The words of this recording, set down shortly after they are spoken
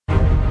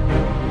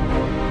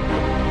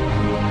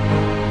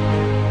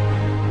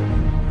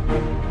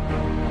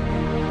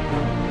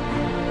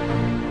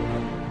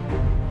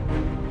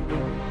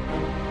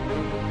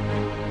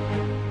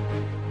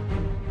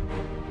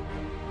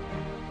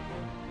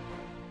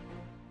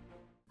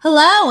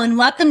Hello and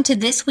welcome to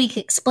This Week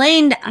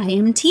Explained. I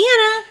am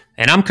Tiana.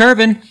 And I'm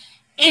Kervin.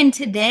 And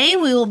today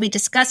we will be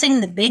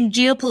discussing the big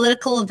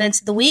geopolitical events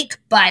of the week.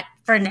 But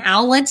for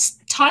now, let's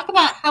talk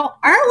about how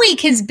our week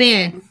has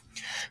been.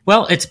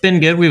 Well, it's been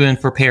good. We've been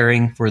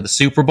preparing for the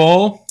Super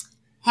Bowl.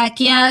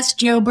 Heck yes,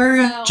 Joe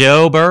Burrow.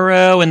 Joe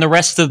Burrow and the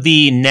rest of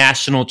the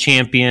national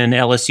champion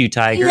LSU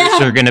Tigers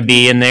are going to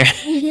be in there.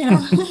 Yeah,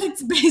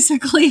 it's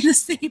basically the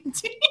same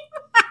team.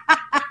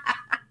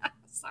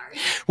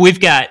 We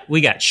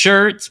got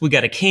shirts, we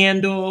got a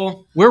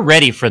candle. We're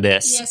ready for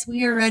this. Yes,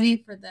 we are ready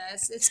for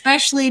this,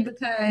 especially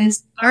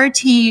because our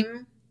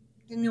team,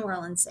 the New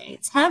Orleans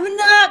Saints, have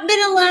not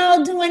been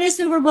allowed to win a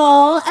Super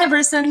Bowl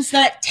ever since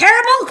that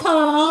terrible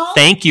call.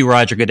 Thank you,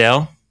 Roger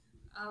Goodell.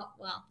 Oh,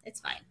 well,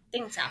 it's fine.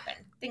 Things happen.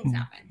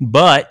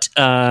 But,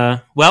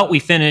 we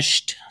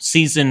finished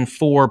season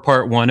 4,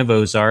 part 1 of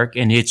Ozark,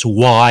 and it's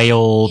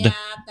wild. Yeah,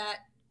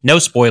 no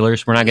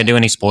spoilers. We're not going to do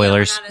any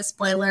spoilers. Yeah, we're not a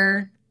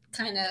spoiler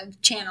kind of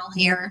channel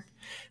here.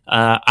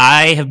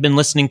 I have been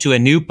listening to a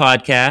new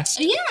podcast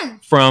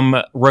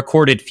from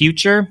Recorded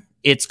Future.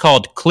 It's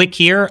called Click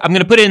Here. I'm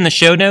going to put it in the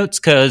show notes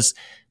because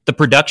the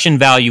production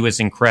value is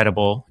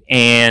incredible,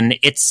 and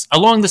it's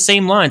along the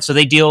same line. So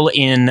they deal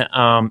in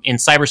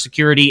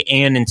cybersecurity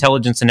and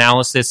intelligence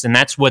analysis, and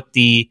that's what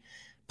the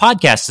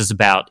podcast is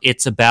about.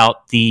 It's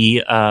about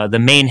the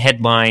main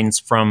headlines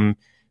from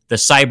the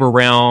cyber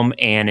realm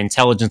and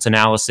intelligence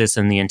analysis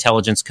and the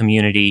intelligence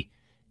community.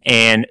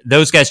 And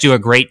those guys do a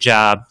great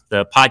job.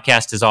 The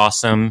podcast is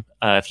awesome.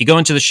 If you go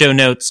into the show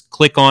notes,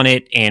 click on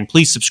it, and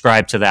please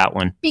subscribe to that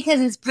one. Because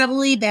it's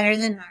probably better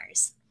than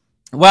ours.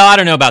 Well, I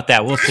don't know about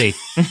that. We'll see.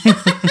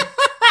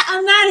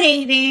 I'm not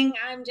hating.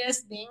 I'm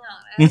just being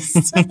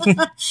honest.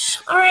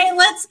 All right,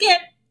 let's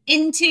get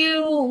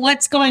into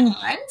what's going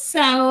on.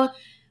 So,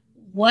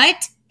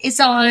 what is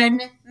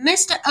on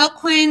Mr.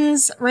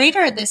 O'Quinn's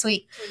radar this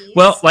week, please?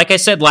 Well, like I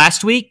said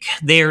last week,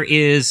 there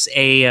is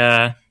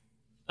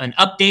an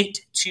update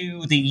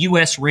to the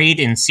U.S. raid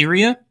in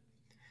Syria.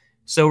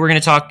 So we're going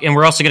to talk, and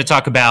we're also going to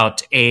talk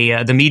about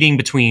the meeting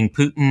between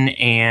Putin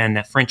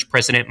and French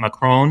President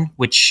Macron,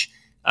 which,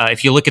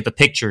 if you look at the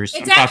pictures,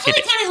 it's actually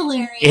kind of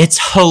hilarious.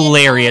 It's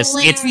hilarious.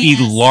 It's the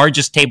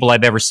largest table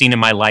I've ever seen in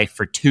my life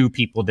for two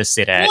people to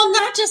sit at. Well,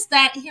 not just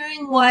that,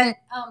 hearing what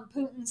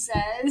Putin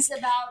says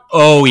about...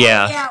 Oh,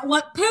 yeah. Yeah,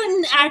 what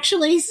Putin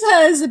actually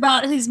says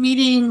about his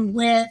meeting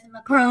with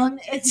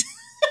Macron,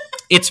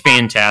 It's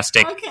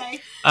fantastic. Okay.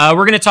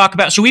 We're going to talk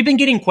about... So we've been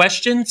getting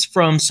questions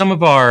from some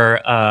of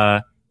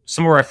our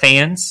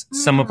fans,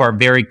 some of our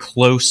very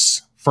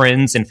close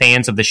friends and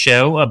fans of the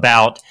show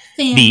about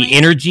the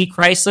energy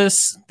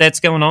crisis that's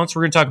going on. So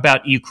we're going to talk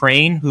about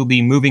Ukraine, who'll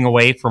be moving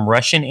away from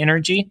Russian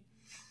energy.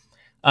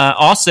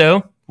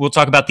 Also, we'll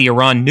talk about the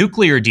Iran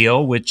nuclear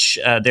deal, which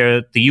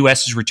the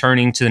U.S. is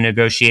returning to the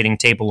negotiating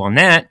table on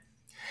that.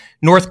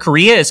 North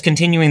Korea is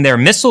continuing their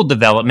missile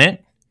development.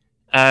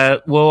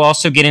 We'll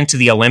also get into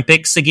the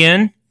Olympics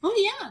again. Oh,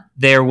 yeah.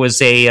 There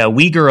was a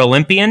Uyghur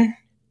Olympian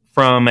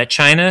from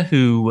China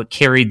who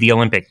carried the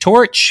Olympic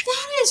torch.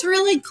 That is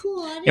really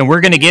cool. And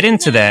we're going to get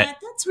into that.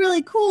 That's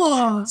really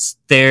cool.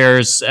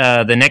 There's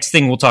the next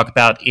thing we'll talk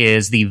about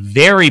is the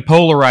very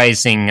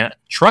polarizing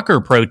trucker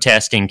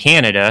protest in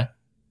Canada.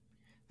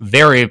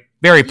 Very,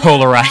 very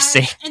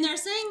polarizing. And they're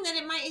saying that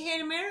it might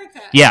hit America.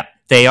 Yeah,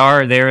 they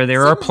are.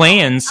 There are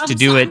plans to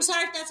do it. I'm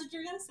sorry if that's what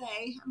you're going to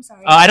say. I'm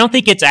sorry. I don't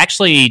think it's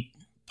actually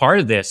part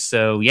of this.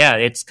 So, yeah,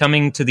 it's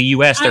coming to the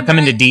U.S. They're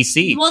coming to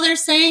D.C. Well, they're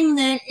saying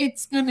that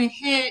it's going to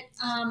hit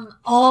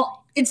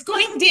all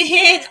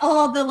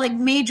the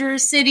major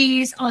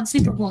cities on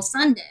Super Bowl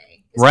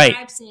Sunday. Right.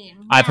 I've seen.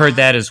 Yeah. I've heard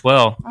that as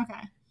well.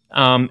 Okay.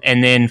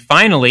 And then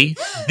finally,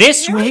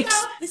 this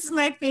week's this is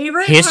my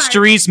favorite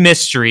History's part.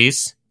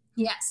 Mysteries.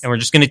 Yes. And we're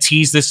just going to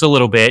tease this a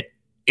little bit.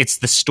 It's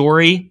the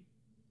story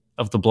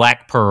of the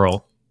Black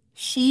Pearl.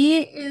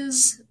 She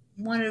is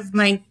one of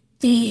my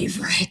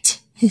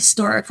favorite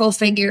historical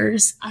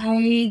figures.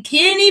 I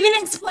can't even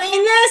explain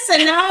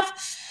this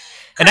enough.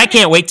 And I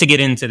can't wait to get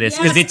into this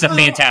because it's a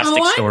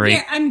fantastic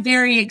story. I'm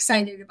very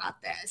excited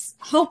about this.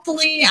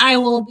 Hopefully, I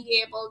will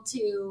be able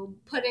to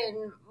put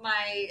in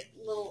my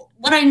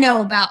what I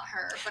know about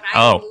her. But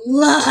I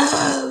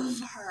love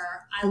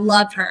her. I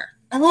love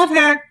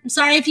her. I'm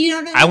sorry if you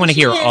don't know. I want to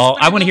hear all.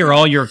 I want to hear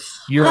all your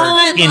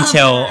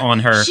intel on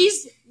her.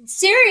 She's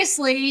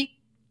seriously.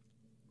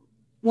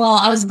 Well,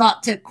 I was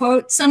about to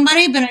quote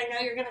somebody, but I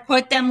know you're going to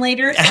quote them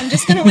later, so I'm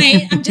just going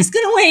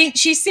to wait.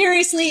 She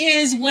seriously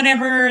is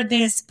whatever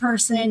this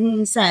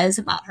person says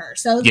about her.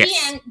 So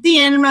yes. The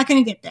end, I'm not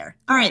going to get there.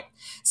 All right.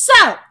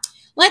 So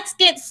let's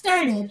get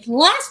started.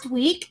 Last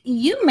week,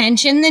 you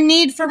mentioned the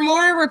need for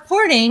more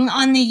reporting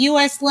on the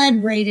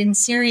U.S.-led raid in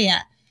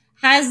Syria.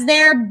 Has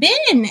there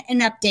been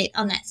an update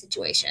on that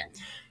situation?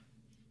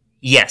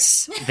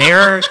 Yes,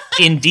 there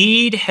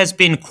indeed has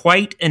been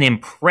quite an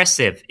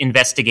impressive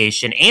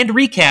investigation and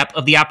recap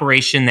of the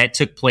operation that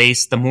took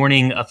place the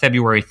morning of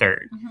February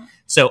 3rd. Mm-hmm.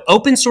 So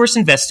open source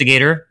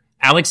investigator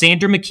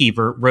Alexander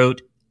McKeever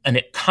wrote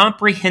a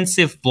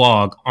comprehensive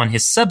blog on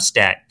his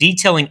Substack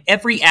detailing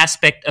every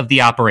aspect of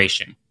the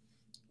operation.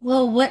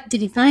 Well, what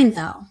did he find,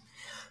 though?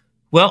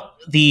 Well,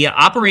 the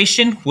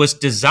operation was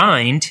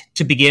designed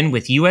to begin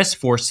with U.S.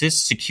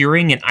 forces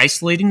securing and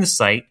isolating the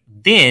site,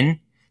 then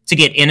to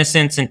get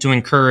innocents and to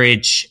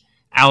encourage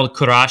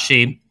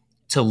al-Qurashi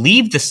to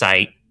leave the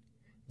site.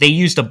 They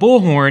used a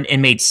bullhorn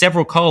and made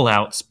several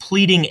call-outs,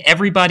 pleading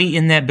everybody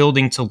in that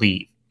building to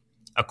leave.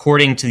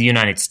 According to the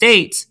United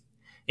States,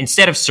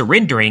 instead of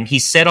surrendering, he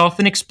set off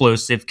an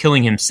explosive,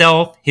 killing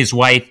himself, his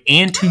wife,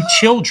 and 2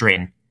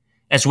 children,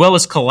 as well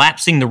as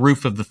collapsing the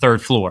roof of the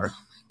 3rd floor.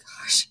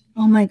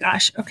 Oh my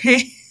gosh.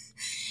 Okay.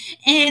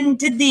 And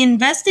did the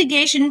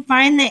investigation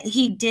find that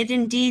he did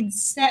indeed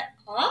set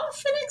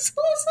off an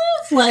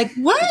explosive? Like,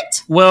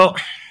 what? Well,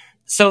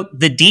 so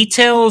the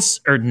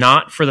details are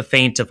not for the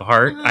faint of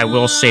heart, I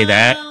will say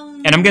that.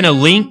 And I'm going to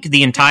link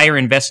the entire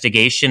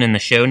investigation in the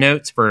show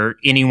notes for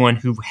anyone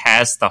who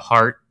has the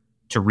heart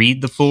to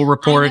read the full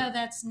report. I know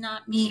that's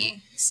not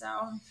me, so.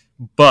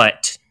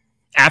 But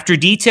after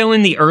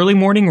detailing the early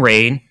morning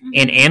raid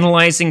and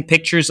analyzing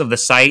pictures of the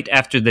site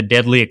after the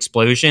deadly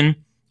explosion,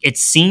 it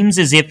seems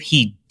as if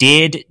he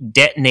did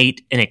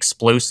detonate an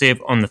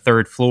explosive on the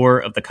 3rd floor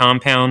of the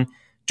compound,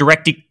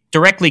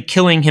 directly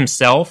killing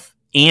himself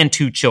and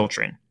 2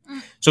 children.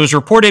 So it was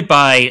reported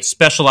by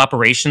Special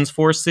Operations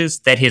Forces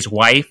that his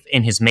wife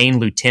and his main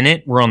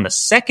lieutenant were on the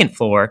 2nd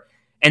floor,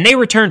 and they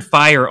returned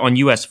fire on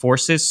U.S.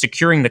 forces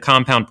securing the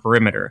compound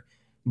perimeter.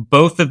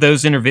 Both of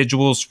those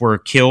individuals were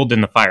killed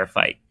in the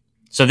firefight.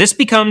 So this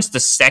becomes the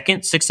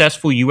 2nd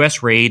successful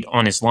U.S. raid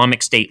on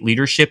Islamic State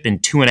leadership in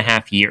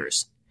 2.5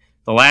 years.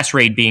 The last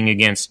raid being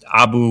against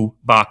Abu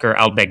Bakr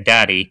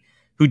al-Baghdadi,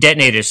 who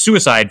detonated a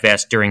suicide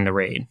vest during the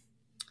raid.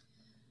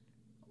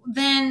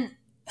 Then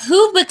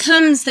who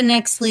becomes the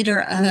next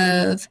leader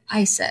of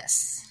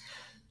ISIS?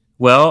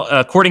 Well,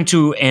 according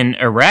to an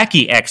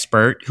Iraqi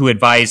expert who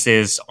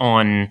advises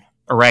on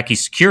Iraqi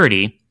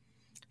security,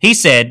 he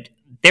said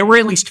there were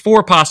at least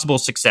 4 possible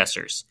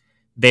successors.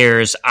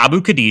 There's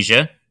Abu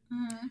Khadija,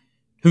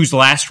 whose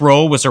last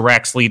role was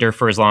Iraq's leader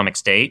for Islamic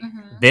State.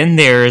 Then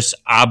there's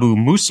Abu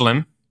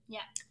Muslim,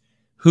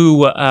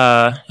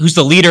 who's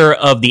the leader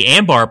of the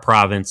Anbar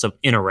province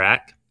in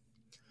Iraq.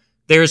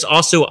 There's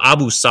also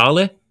Abu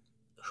Saleh,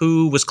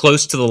 who was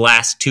close to the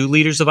last 2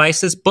 leaders of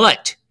ISIS.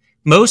 But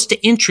most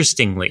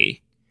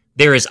interestingly,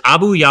 there is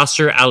Abu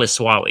Yasser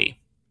al-Iswawi.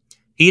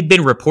 He had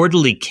been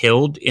reportedly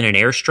killed in an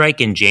airstrike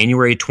in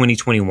January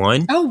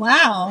 2021. Oh,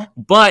 wow.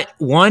 But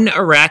one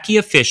Iraqi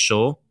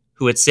official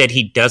who had said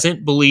he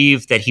doesn't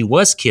believe that he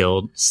was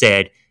killed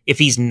said if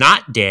he's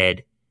not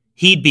dead,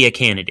 he'd be a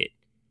candidate.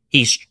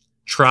 He's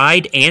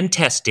tried and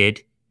tested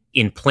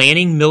in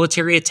planning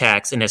military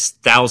attacks and has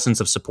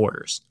thousands of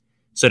supporters.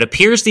 So it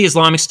appears the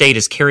Islamic State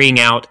is carrying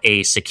out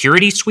a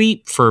security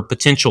sweep for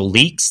potential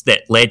leaks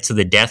that led to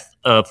the death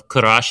of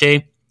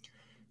Qurashi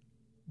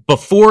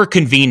before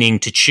convening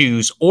to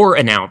choose or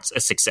announce a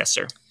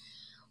successor.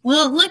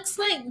 Well, it looks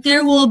like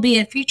there will be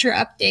a future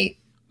update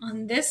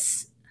on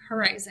this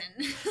horizon.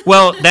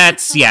 Well,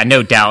 that's,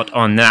 no doubt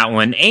on that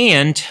one.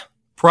 And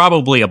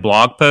probably a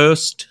blog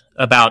post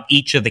about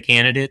each of the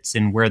candidates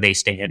and where they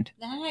stand.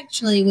 That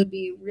actually would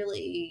be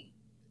really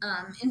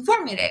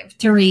informative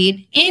to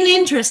read and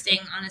interesting,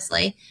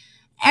 honestly.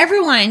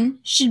 Everyone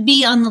should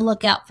be on the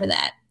lookout for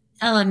that.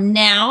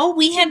 Now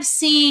we have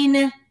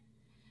seen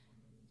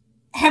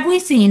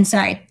any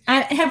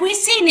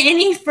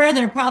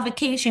further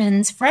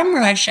provocations from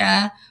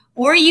Russia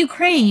or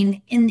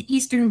Ukraine in the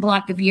eastern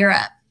bloc of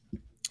Europe?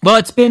 Well,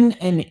 it's been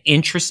an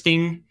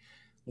interesting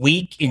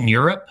week in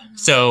Europe.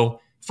 So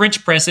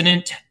French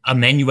President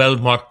Emmanuel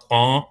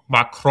Macron.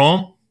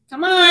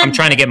 Come on. I'm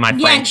trying to get my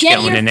French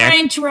going in there. Get your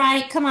French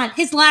right. Come on.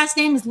 His last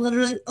name is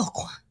literally...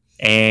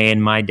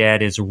 And my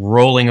dad is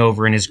rolling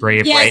over in his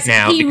grave right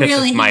now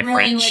because of my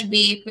French. He would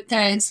be,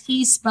 because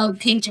he spoke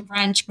Pidgin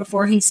French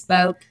before he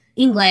spoke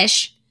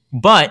English.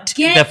 But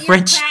the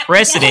French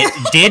president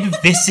did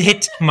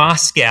visit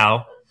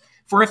Moscow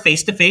for a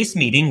face-to-face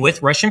meeting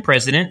with Russian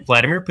President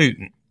Vladimir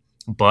Putin.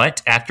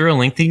 But after a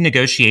lengthy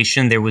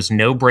negotiation, there was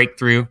no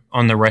breakthrough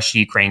on the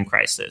Russia-Ukraine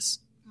crisis.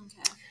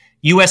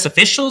 U.S.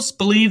 officials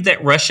believe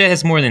that Russia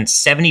has more than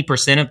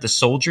 70% of the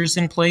soldiers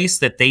in place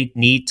that they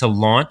need to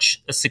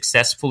launch a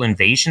successful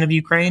invasion of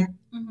Ukraine.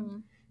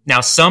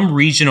 Now, some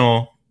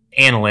regional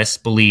analysts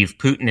believe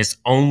Putin is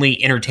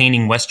only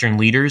entertaining Western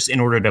leaders in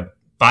order to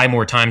buy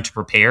more time to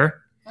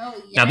prepare.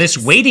 Now, this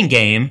waiting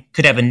game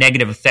could have a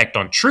negative effect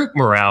on troop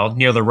morale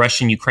near the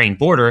Russian-Ukraine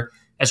border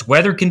as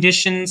weather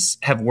conditions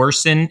have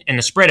worsened and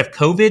the spread of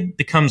COVID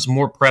becomes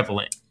more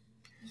prevalent.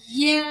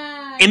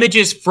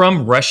 Images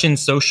from Russian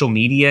social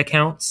media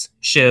accounts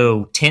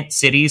show tent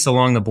cities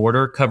along the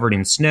border covered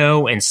in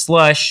snow and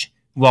slush,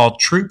 while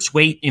troops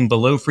wait in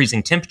below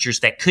freezing temperatures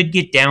that could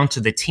get down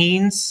to the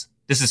teens.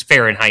 This is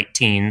Fahrenheit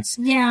teens.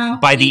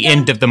 By the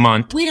end of the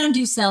month. We don't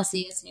do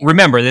Celsius here.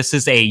 Remember, this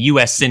is a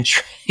U.S.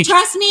 century.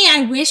 Trust me,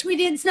 I wish we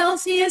did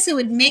Celsius. It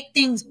would make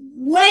things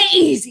way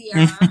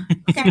easier.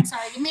 Okay, I'm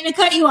sorry. I didn't mean to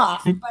cut you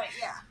off, but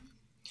yeah.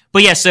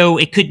 But yeah, so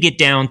it could get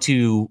down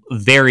to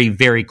very,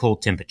 very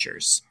cold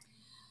temperatures.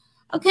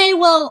 Okay,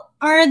 well,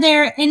 are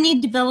there any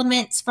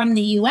developments from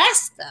the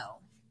U.S., though?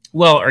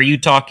 Well, are you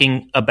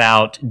talking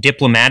about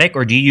diplomatic,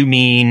 or do you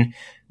mean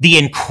the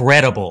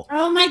incredible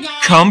Oh, my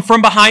God. come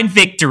from behind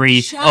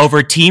victory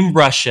over Team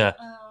Russia?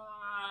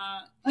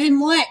 In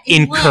what?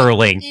 In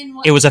curling.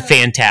 It was a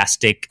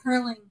fantastic.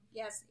 Curling,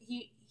 yes.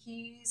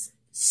 He's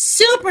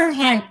super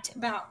hyped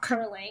about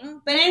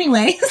curling. But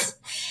anyways,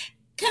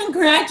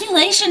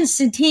 congratulations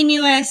to Team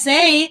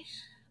USA.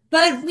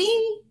 But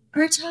we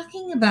are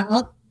talking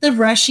about the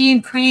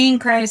Russia-Ukraine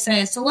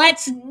crisis. So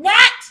let's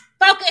not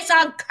focus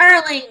on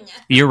curling.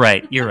 You're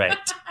right.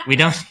 We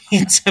don't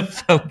need to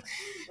focus.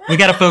 We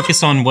got to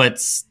focus on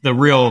what's the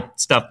real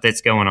stuff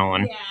that's going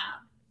on. Yeah.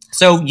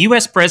 So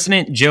U.S.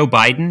 President Joe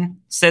Biden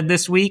said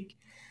this week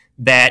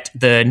that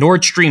the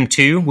Nord Stream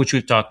 2, which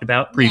we've talked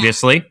about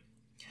previously,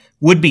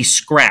 would be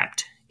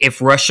scrapped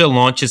if Russia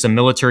launches a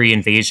military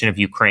invasion of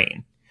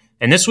Ukraine.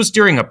 And this was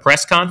during a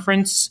press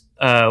conference,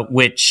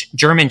 which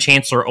German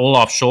Chancellor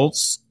Olaf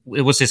Scholz,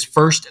 it was his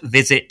first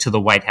visit to the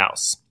White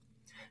House.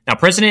 Now,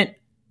 President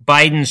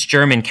Biden's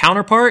German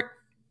counterpart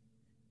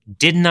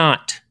did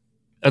not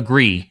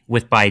agree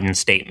with Biden's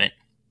statement.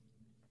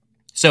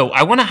 So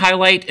I want to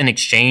highlight an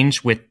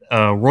exchange with a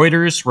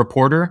Reuters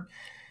reporter.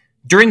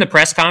 During the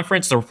press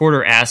conference, the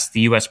reporter asked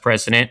the U.S.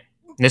 president,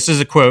 this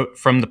is a quote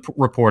from the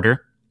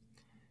reporter,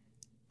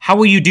 "How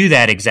will you do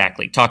that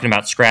exactly?" Talking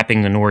about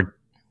scrapping the Nord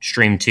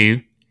Stream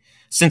 2,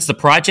 since the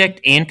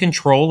project and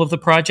control of the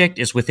project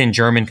is within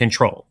German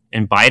control.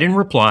 And Biden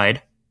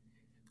replied,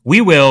 "We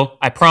will,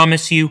 I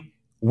promise you,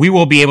 we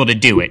will be able to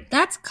do it."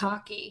 That's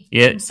cocky.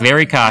 Yeah, it's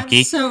very cocky.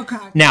 That's so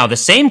cocky. Now, the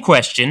same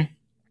question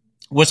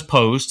was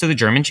posed to the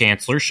German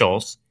Chancellor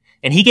Scholz,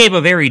 and he gave a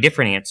very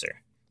different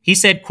answer. He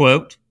said,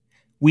 quote,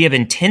 "We have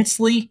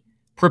intensely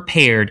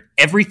prepared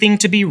everything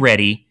to be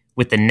ready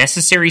with the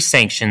necessary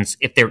sanctions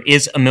if there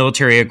is a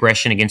military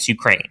aggression against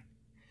Ukraine.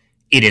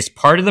 It is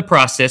part of the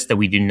process that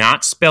we do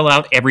not spell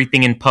out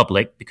everything in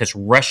public because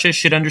Russia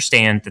should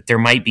understand that there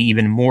might be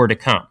even more to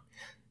come."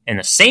 And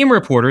the same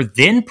reporter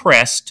then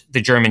pressed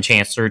the German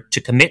Chancellor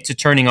to commit to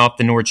turning off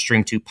the Nord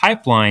Stream 2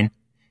 pipeline,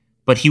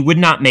 but he would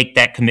not make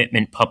that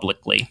commitment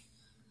publicly.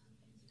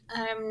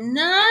 I'm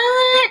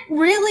not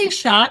really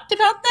shocked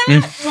about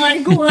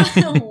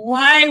that.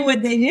 Why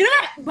would they do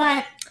that?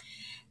 But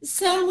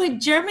so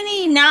with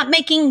Germany not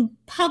making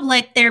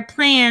public their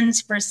plans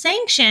for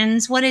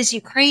sanctions, what has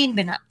Ukraine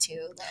been up to,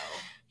 though?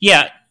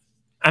 Yeah,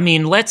 I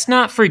mean, let's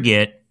not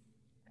forget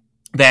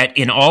that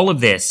in all of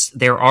this,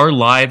 there are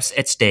lives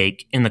at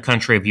stake in the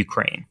country of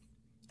Ukraine.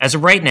 As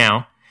of right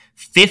now,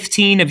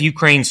 15 of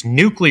Ukraine's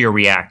nuclear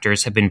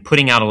reactors have been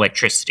putting out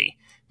electricity,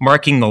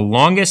 marking the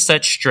longest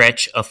such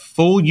stretch of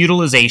full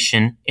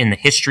utilization in the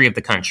history of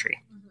the country.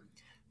 Mm-hmm.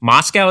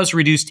 Moscow has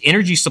reduced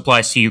energy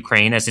supplies to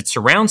Ukraine as it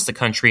surrounds the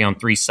country on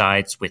three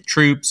sides with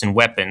troops and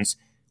weapons,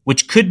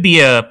 which could be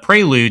a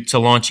prelude to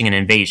launching an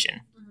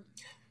invasion. Mm-hmm.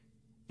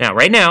 Now,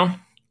 right now,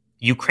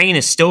 Ukraine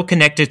is still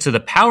connected to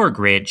the power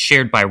grid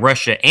shared by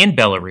Russia and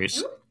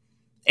Belarus,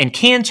 and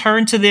can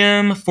turn to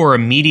them for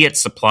immediate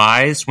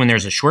supplies when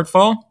there's a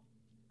shortfall.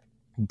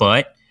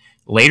 But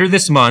later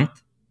this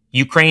month,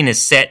 Ukraine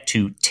is set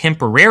to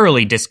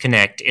temporarily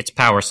disconnect its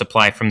power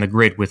supply from the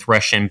grid with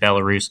Russia and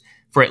Belarus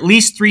for at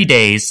least 3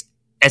 days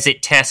as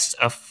it tests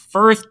a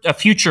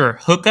future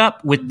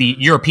hookup with the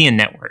European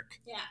network.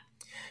 Yeah.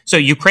 So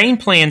Ukraine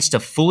plans to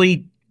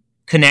fully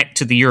connect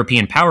to the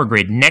European power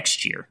grid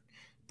next year,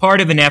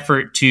 part of an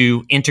effort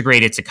to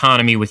integrate its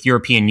economy with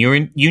European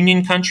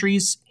Union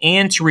countries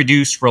and to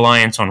reduce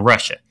reliance on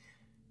Russia.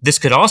 This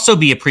could also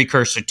be a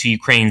precursor to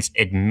Ukraine's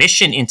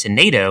admission into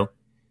NATO,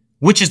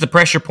 which is the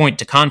pressure point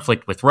to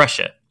conflict with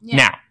Russia. Yeah.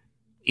 Now,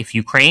 if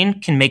Ukraine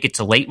can make it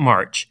to late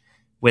March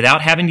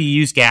without having to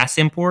use gas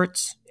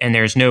imports and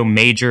there's no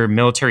major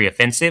military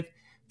offensive,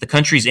 the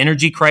country's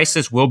energy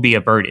crisis will be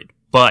averted.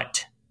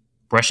 But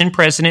Russian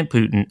President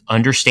Putin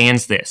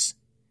understands this.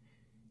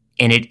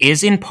 And it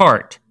is in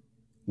part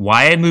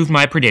why I moved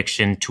my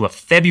prediction to a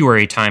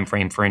February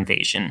timeframe for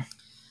invasion.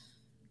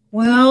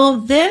 Well,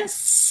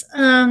 this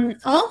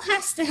all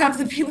has to have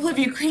the people of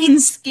Ukraine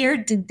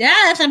scared to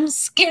death. I'm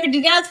scared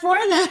to death for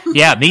them.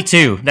 Yeah, me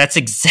too. That's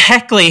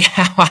exactly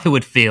how I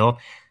would feel.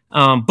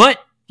 But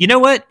you know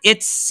what?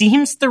 It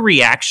seems the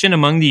reaction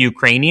among the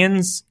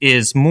Ukrainians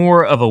is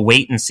more of a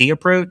wait-and-see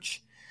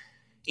approach.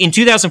 In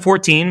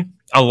 2014,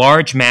 a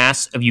large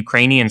mass of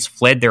Ukrainians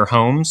fled their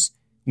homes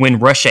when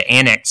Russia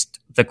annexed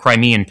the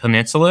Crimean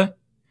Peninsula.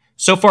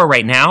 So far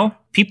right now,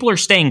 people are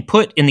staying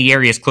put in the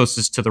areas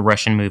closest to the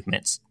Russian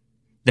movements.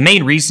 The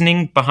main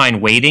reasoning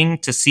behind waiting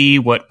to see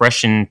what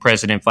Russian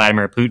President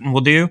Vladimir Putin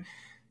will do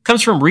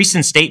comes from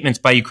recent statements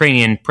by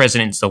Ukrainian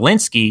President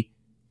Zelensky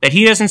that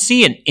he doesn't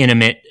see an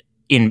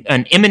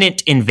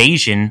imminent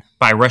invasion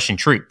by Russian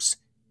troops.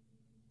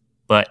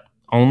 But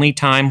only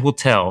time will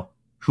tell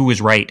who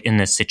is right in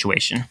this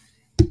situation.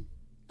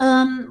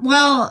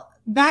 Well,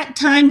 that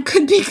time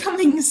could be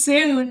coming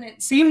soon,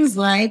 it seems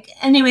like.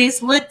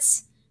 Anyways,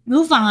 let's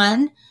move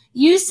on.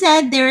 You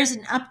said there is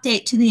an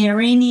update to the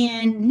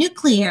Iranian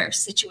nuclear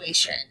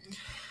situation.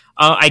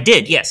 I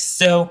did, yes.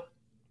 So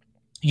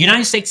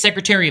United States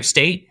Secretary of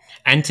State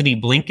Antony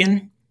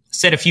Blinken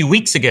said a few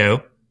weeks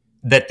ago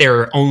that there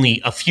are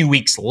only a few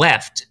weeks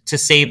left to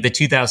save the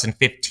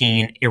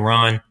 2015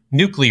 Iran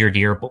nuclear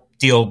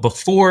deal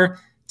before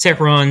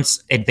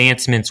Tehran's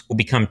advancements will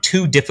become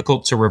too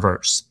difficult to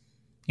reverse.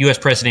 U.S.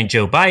 President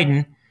Joe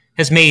Biden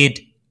has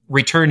made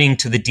returning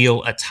to the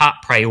deal a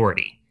top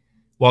priority,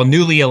 while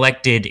newly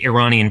elected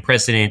Iranian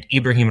President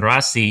Ibrahim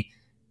Raisi,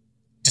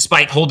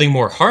 despite holding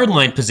more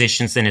hardline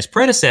positions than his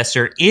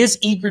predecessor, is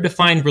eager to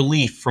find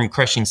relief from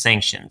crushing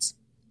sanctions.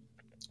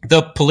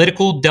 The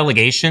political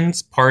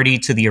delegations party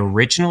to the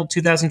original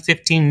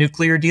 2015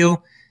 nuclear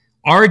deal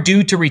are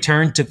due to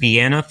return to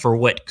Vienna for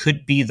what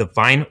could be the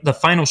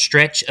final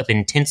stretch of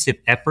intensive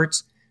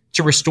efforts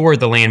to restore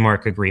the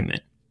landmark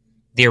agreement.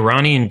 The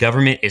Iranian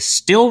government is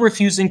still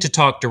refusing to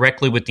talk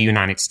directly with the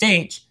United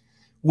States,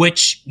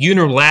 which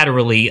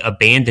unilaterally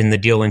abandoned the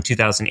deal in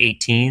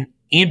 2018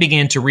 and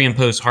began to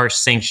reimpose harsh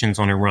sanctions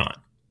on Iran.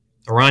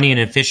 Iranian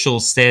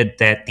officials said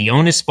that the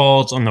onus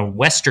falls on the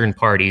Western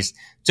parties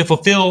to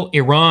fulfill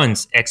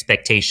Iran's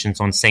expectations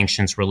on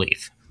sanctions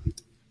relief.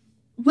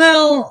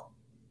 Well,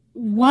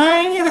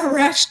 why a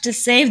rush to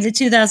save the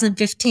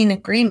 2015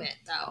 agreement,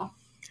 though?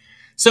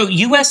 So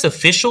U.S.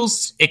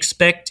 officials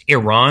expect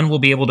Iran will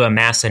be able to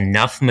amass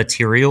enough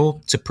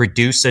material to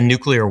produce a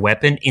nuclear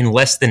weapon in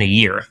less than a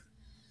year.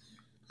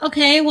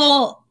 Okay,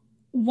 well,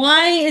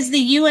 why is the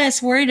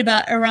U.S. worried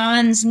about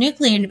Iran's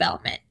nuclear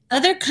development?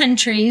 Other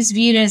countries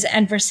viewed as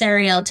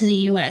adversarial to the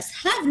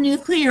U.S. have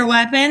nuclear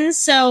weapons,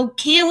 so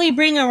can we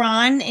bring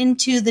Iran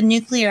into the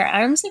nuclear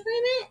arms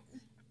agreement?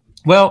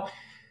 Well,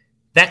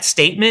 that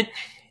statement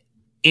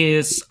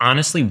is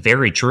honestly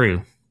very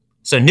true.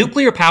 So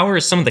nuclear power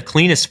is some of the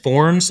cleanest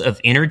forms of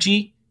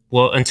energy,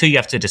 well, until you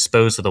have to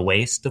dispose of the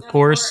waste, of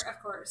course.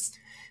 Of course.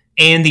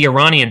 And the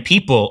Iranian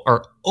people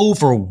are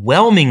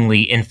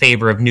overwhelmingly in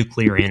favor of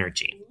nuclear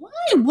energy. Why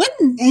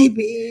wouldn't they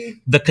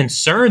be? The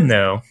concern,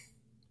 though,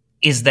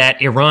 is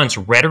that Iran's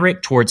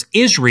rhetoric towards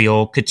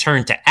Israel could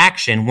turn to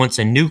action once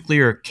a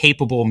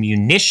nuclear-capable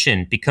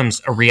munition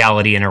becomes a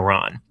reality in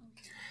Iran.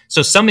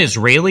 So some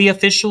Israeli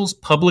officials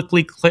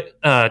publicly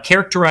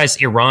characterize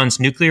Iran's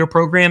nuclear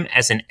program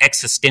as an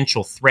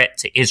existential threat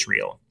to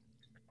Israel.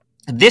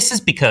 This is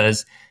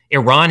because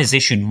Iran has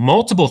issued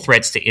multiple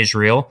threats to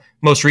Israel,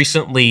 most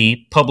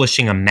recently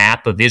publishing a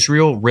map of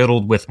Israel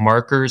riddled with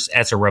markers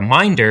as a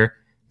reminder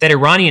that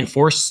Iranian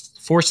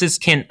forces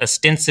can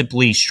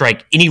ostensibly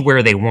strike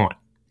anywhere they want.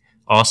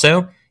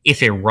 Also,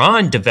 if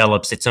Iran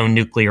develops its own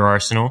nuclear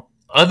arsenal,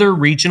 other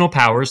regional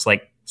powers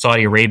like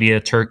Saudi Arabia,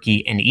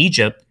 Turkey, and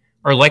Egypt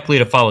are likely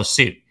to follow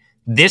suit.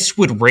 This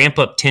would ramp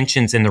up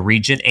tensions in the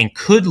region and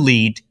could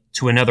lead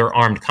to another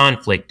armed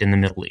conflict in the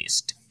Middle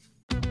East.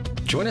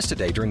 Join us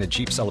today during the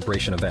Jeep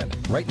Celebration event.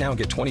 Right now,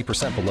 get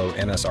 20% below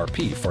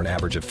MSRP for an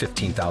average of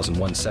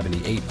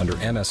 $15,178 under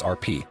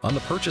MSRP on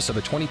the purchase of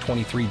a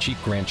 2023 Jeep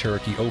Grand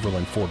Cherokee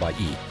Overland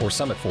 4xE or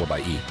Summit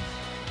 4xE.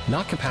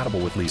 Not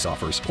compatible with lease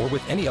offers or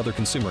with any other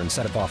consumer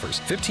incentive offers.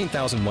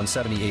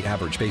 $15,178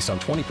 average based on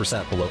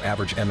 20% below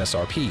average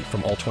MSRP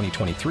from all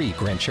 2023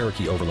 Grand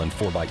Cherokee Overland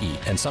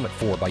 4xE and Summit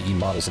 4xE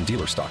models in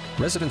dealer stock.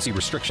 Residency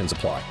restrictions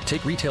apply.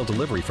 Take retail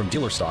delivery from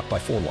dealer stock by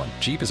 4/1.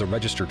 Jeep is a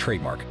registered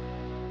trademark.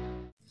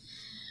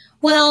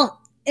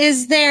 Well,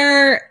 is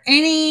there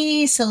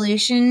any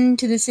solution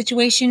to the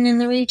situation in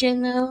the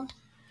region, though?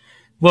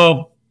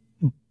 Well,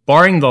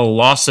 barring the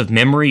loss of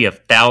memory of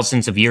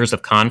thousands of years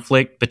of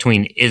conflict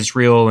between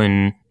Israel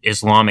and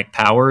Islamic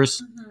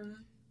powers,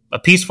 a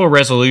peaceful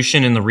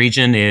resolution in the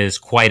region is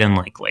quite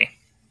unlikely.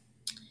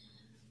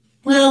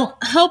 Well,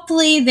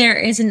 hopefully there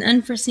is an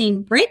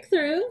unforeseen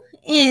breakthrough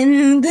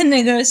in the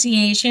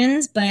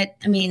negotiations, but,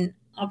 I mean,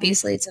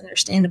 obviously it's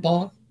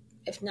understandable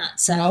if not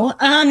so.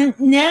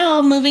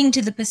 Now, moving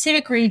to the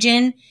Pacific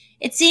region,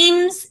 it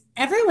seems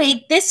every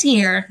week this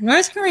year,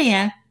 North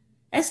Korea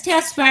has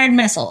test-fired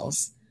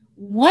missiles.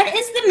 What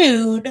is the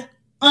mood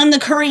on the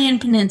Korean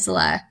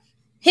Peninsula?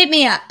 Hit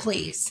me up,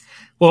 please.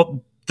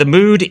 Well, the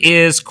mood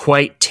is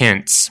quite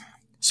tense.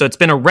 So it's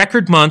been a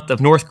record month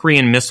of North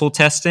Korean missile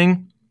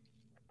testing,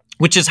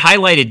 which has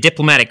highlighted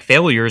diplomatic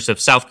failures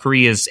of South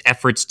Korea's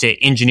efforts to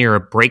engineer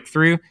a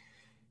breakthrough.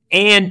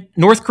 And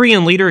North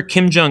Korean leader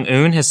Kim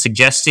Jong-un has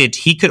suggested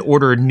he could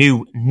order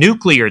new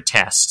nuclear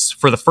tests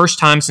for the first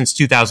time since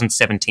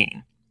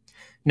 2017.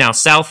 Now,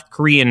 South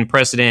Korean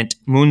President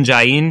Moon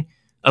Jae-in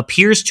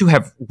appears to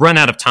have run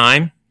out of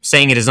time,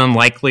 saying it is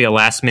unlikely a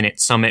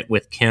last-minute summit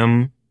with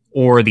Kim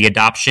or the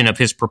adoption of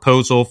his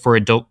proposal for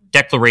a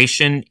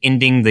declaration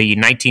ending the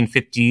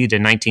 1950 to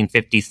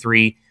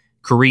 1953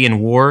 Korean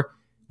War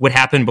would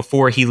happen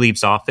before he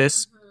leaves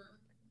office.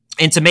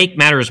 And to make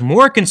matters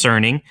more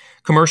concerning,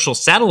 commercial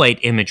satellite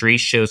imagery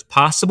shows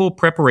possible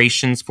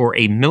preparations for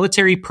a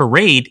military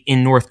parade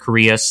in North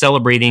Korea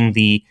celebrating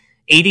the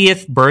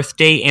 80th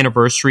birthday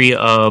anniversary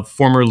of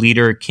former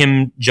leader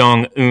Kim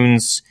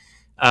Jong-un's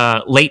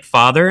late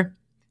father,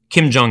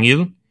 Kim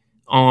Jong-il,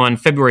 on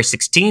February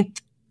 16th,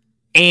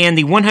 and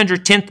the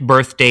 110th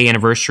birthday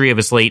anniversary of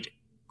his late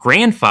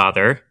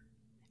grandfather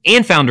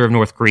and founder of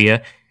North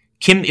Korea,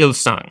 Kim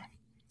Il-sung.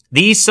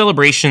 These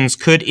celebrations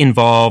could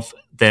involve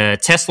the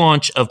test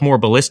launch of more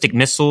ballistic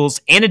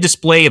missiles and a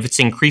display of its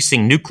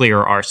increasing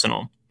nuclear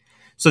arsenal.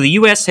 So the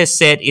U.S. has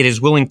said it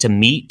is willing to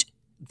meet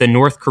the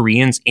North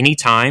Koreans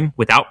anytime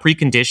without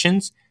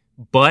preconditions,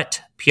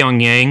 but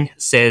Pyongyang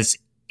says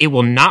it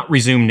will not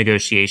resume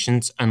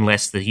negotiations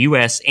unless the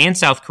U.S. and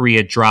South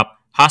Korea drop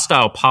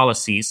hostile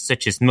policies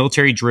such as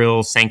military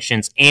drills,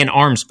 sanctions, and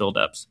arms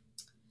buildups.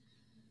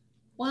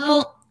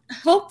 Well,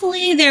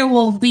 hopefully there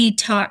will be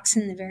talks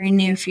in the very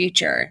near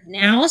future.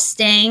 Now,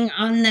 staying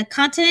on the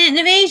continent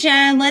of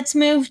Asia, let's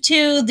move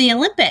to the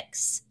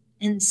Olympics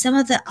and some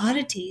of the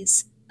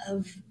oddities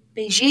of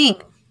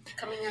Beijing.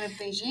 Coming out of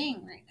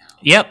Beijing right now.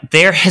 Yep,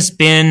 there has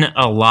been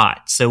a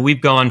lot. So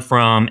we've gone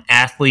from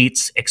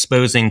athletes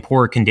exposing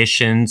poor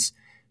conditions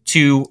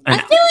to... I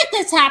feel like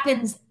this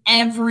happens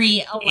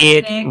every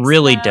Olympics. It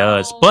really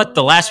does. But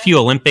the last few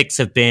Olympics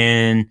have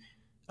been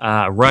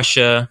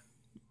Russia,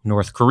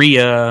 North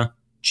Korea,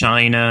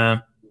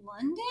 China.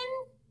 London?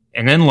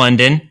 And then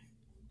London.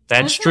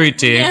 That's true,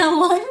 too. Yeah,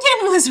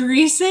 London was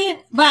recent.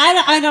 But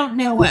I don't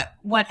know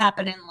what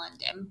happened in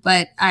London.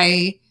 But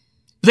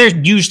there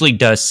usually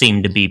does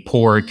seem to be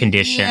poor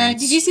conditions. Yeah,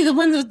 did you see the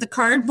ones with the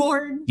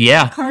cardboard?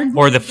 Yeah, cardboard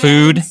or the beds?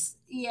 Food.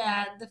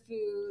 Yeah, the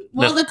food.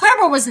 Well, the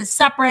cardboard was a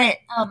separate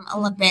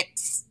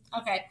Olympics.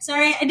 Okay,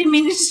 sorry, I didn't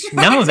mean to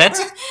distract you. No,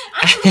 that's...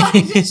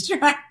 I'm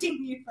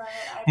distracting you from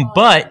it.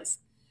 But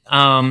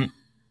I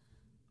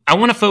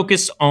want to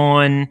focus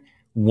on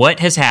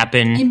what has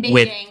happened in Beijing.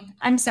 with...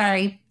 I'm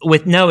sorry.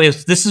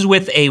 This is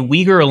with a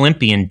Uyghur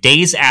Olympian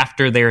days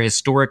after their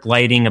historic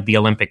lighting of the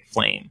Olympic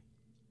flame.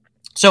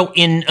 So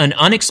in an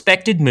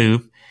unexpected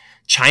move,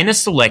 China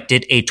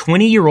selected a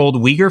 20-year-old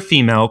Uyghur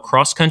female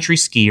cross-country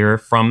skier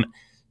from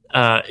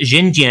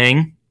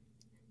Xinjiang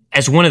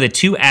as one of the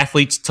two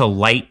athletes to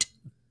light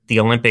the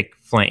Olympic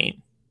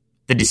flame.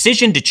 The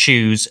decision to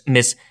choose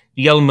Miss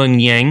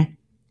Yelmungyang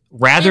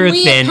rather and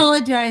we than...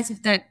 apologize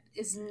if that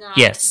is not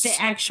the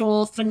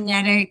actual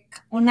phonetic,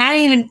 well, not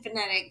even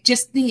phonetic,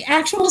 just the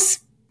actual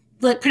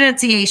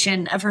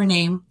pronunciation of her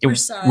name. We're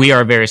sorry. We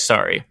are very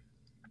sorry.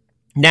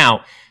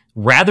 Now,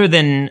 rather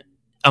than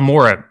a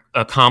more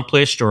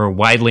accomplished or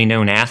widely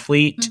known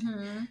athlete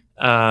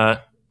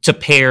to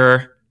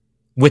pair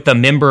with a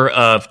member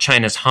of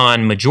China's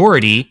Han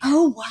majority.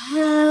 Oh,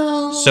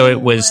 wow. So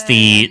it was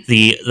the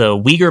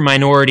Uyghur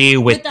minority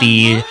with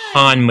the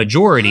Han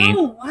majority.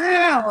 Oh,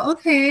 wow.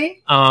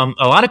 Okay. A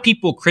lot of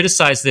people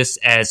criticize this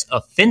as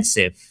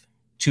offensive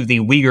to the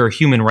Uyghur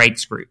human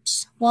rights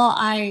groups. Well,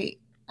 I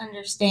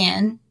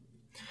understand.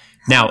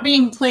 Now,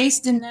 being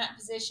placed in that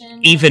position.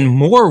 Even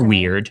more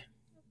weird.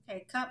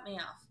 Okay, cut me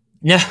off.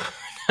 No.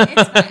 It's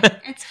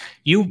fine. It's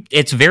fine.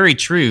 It's very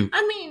true.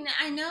 I mean,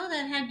 I know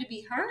that had to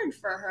be hard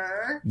for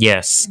her.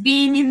 Yes.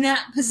 Being in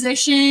that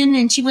position,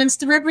 and she wants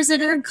to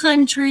represent her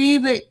country,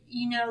 but,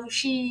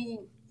 she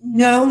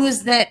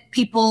knows that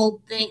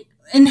people think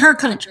in her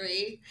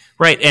country.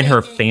 Right, and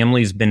her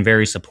family's been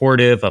very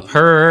supportive of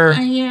her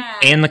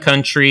and the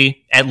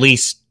country, at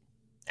least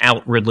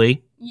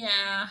outwardly.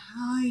 Yeah.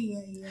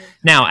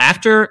 Now,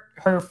 after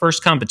her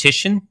first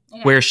competition,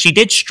 where she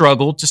did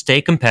struggle to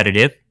stay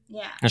competitive,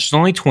 she's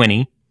only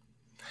 20,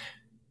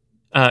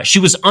 she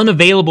was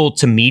unavailable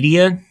to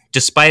media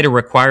despite a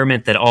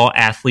requirement that all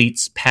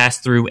athletes pass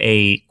through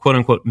a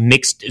quote-unquote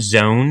mixed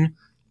zone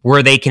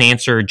where they can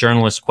answer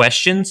journalist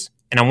questions.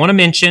 And I want to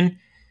mention,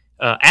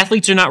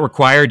 athletes are not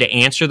required to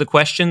answer the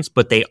questions,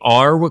 but they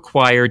are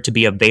required to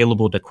be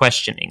available to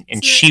questioning,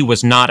 and she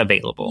was not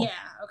available.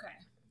 Yeah, okay.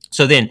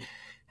 So then,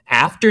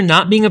 after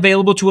not being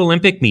available to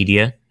Olympic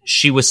media,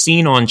 she was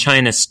seen on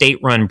China's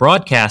state-run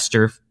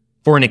broadcaster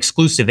for an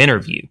exclusive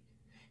interview.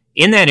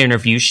 In that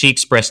interview, she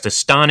expressed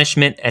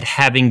astonishment at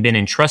having been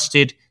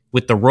entrusted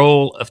with the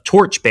role of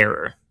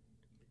torchbearer.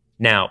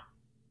 Now,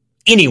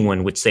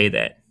 anyone would say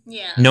that.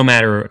 Yeah. No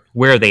matter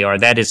where they are.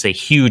 That is a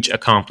huge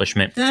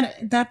accomplishment.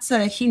 That's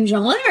a huge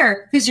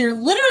honor because you're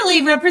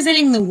literally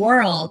representing the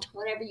world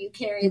whenever you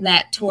carry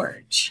that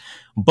torch.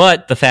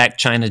 But the fact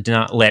China did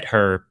not let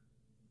her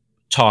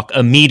talk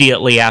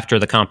immediately after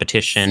the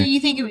competition. So you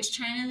think it was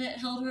China that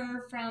held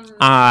her from...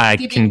 I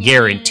can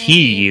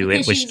guarantee you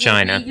it was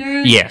China.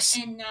 Yes.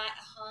 And not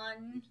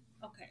Han.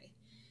 Okay.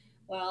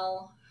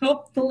 Well,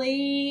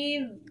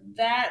 hopefully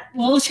that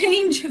will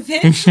change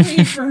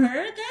eventually for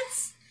her.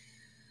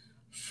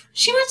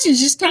 She wants to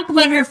just talk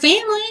about her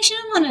family. She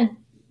doesn't want to...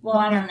 Well,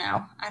 I don't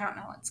know. I don't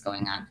know what's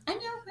going on. I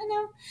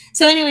know.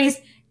 So anyways,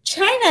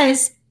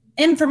 China's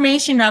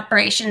information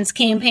operations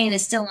campaign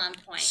is still on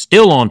point.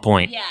 Still on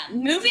point. Yeah.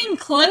 Moving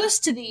close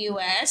to the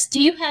U.S.,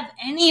 do you have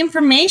any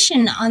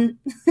information on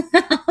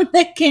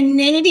the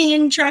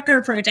Canadian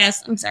trucker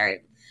protest? I'm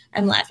sorry.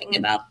 I'm laughing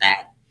about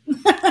that.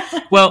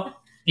 Well,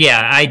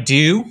 yeah, I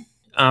do.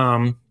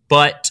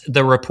 But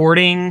the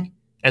reporting,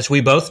 as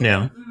we both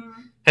know,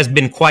 has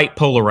been quite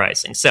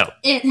polarizing. So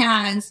it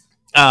has.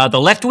 The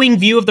left-wing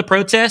view of the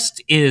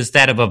protest is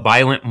that of a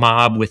violent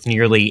mob with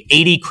nearly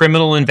 80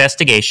 criminal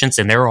investigations,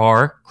 and there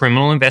are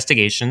criminal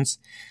investigations,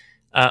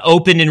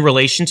 opened in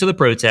relation to the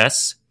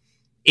protests.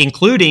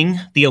 including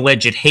the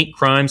alleged hate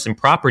crimes and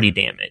property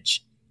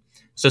damage.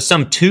 So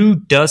some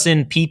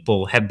 24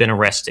 people have been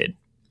arrested.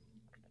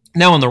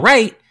 Now on the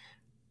right,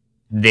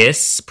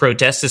 this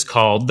protest is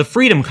called the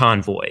Freedom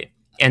Convoy,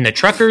 and the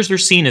truckers are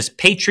seen as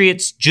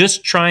patriots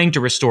just trying to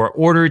restore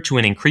order to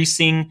an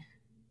increasing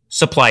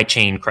supply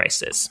chain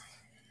crisis.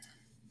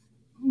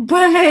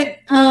 But,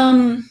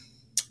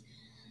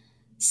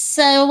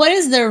 so what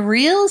is the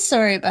real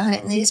story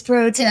behind these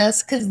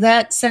protests? Because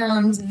that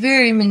sounds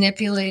very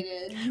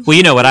manipulated. Well,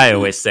 you know what I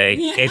always say.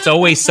 It's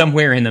always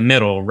somewhere in the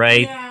middle,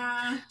 right?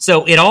 Yeah.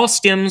 So it all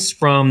stems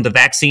from the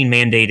vaccine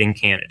mandate in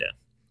Canada.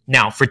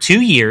 Now, for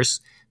 2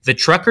 years, the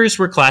truckers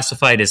were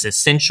classified as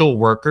essential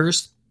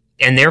workers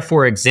and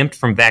therefore exempt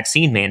from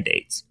vaccine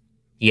mandates.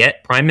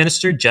 Yet, Prime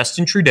Minister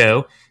Justin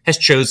Trudeau has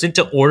chosen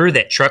to order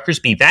that truckers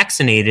be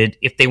vaccinated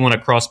if they want to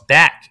cross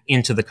back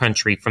into the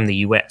country from the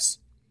U.S.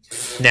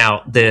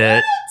 Now,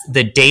 the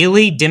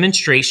daily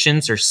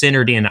demonstrations are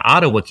centered in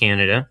Ottawa,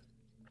 Canada,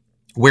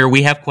 where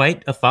we have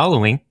quite a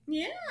following.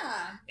 Yeah.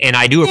 And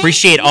I do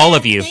appreciate all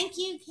of you. Thank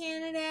you,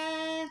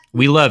 Canada.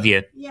 We love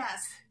you.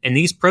 Yes. And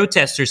these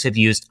protesters have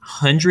used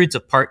hundreds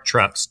of parked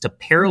trucks to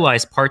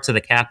paralyze parts of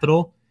the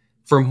Capitol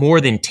for more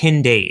than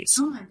 10 days.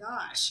 Oh my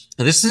gosh.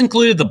 Now, this has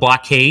included the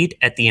blockade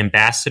at the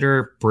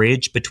Ambassador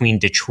Bridge between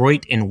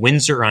Detroit and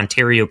Windsor,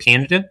 Ontario,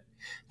 Canada,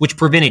 which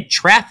prevented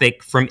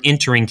traffic from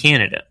entering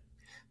Canada.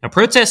 Now,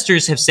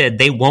 protesters have said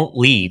they won't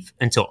leave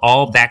until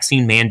all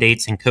vaccine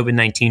mandates and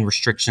COVID-19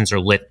 restrictions are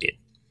lifted.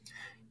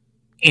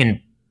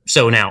 And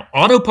so now,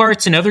 auto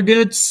parts and other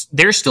goods,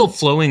 they're still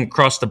flowing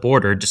across the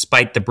border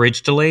despite the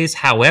bridge delays.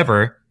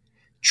 However,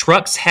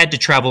 trucks had to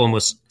travel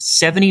almost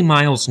 70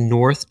 miles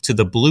north to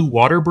the Blue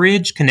Water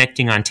Bridge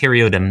connecting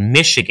Ontario to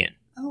Michigan.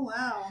 Oh,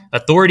 wow.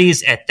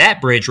 Authorities at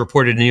that bridge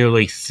reported a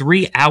nearly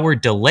 3-hour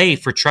delay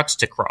for trucks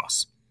to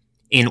cross.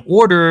 In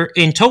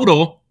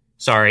total,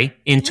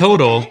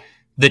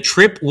 the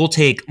trip will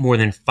take more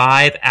than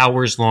 5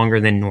 hours longer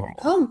than normal.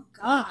 Oh,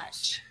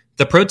 gosh.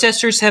 The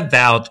protesters have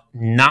vowed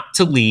not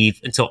to leave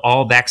until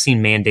all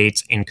vaccine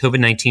mandates and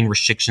COVID-19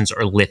 restrictions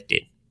are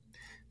lifted.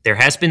 There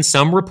has been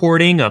some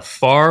reporting of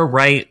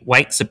far-right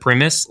white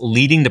supremacists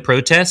leading the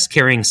protests,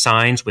 carrying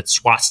signs with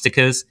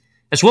swastikas,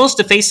 as well as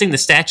defacing the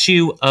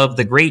statue of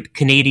the great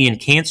Canadian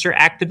cancer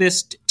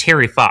activist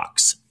Terry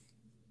Fox.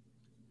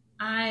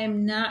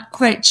 I'm not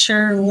quite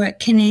sure what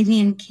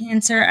Canadian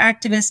cancer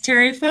activist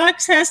Terry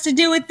Fox has to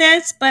do with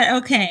this, but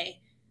okay.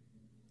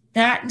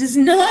 That does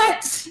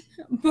not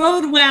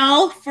bode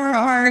well for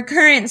our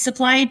current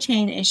supply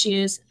chain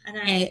issues. And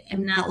I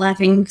am not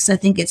laughing because I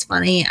think it's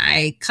funny.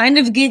 I kind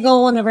of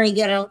giggle whenever I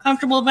get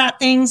uncomfortable about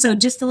things. So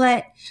just to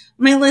let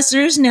my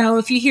listeners know,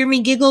 if you hear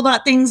me giggle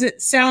about things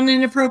that sound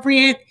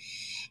inappropriate,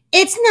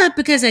 it's not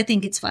because I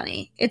think it's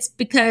funny. It's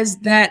because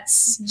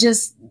that's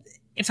just,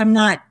 if I'm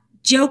not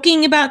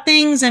joking about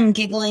things, I'm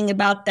giggling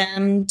about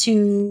them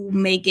to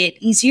make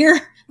it easier,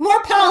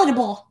 more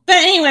palatable. But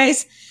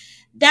anyways,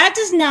 that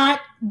does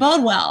not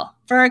bode well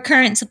for our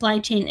current supply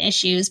chain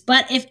issues.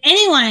 But if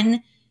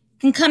anyone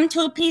can come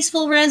to a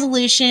peaceful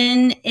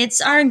resolution,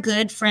 it's our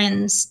good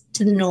friends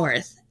to the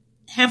north.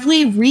 Have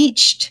we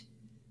reached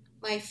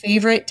my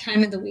favorite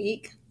time of the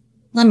week?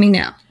 Let me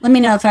know. Let me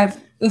know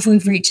if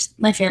we've reached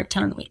my favorite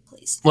time of the week,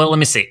 please. Well, let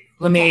me see.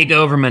 Let me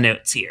go over my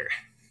notes here.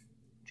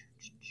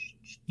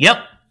 Yep.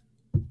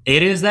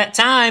 It is that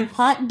time.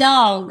 Hot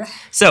dog.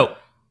 So,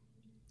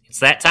 it's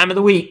that time of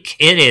the week.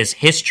 It is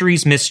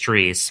History's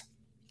Mysteries.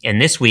 And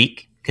this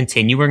week,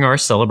 continuing our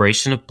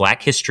celebration of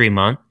Black History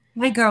Month.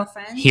 My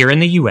girlfriend. Here in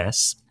the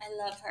U.S. I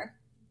love her.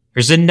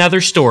 There's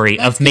another story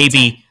of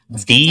maybe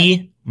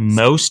the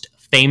most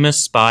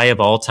famous spy of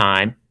all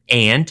time.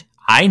 And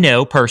I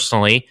know,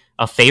 personally,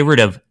 a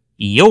favorite of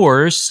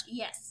yours.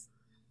 Yes.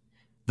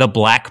 The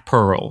Black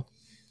Pearl.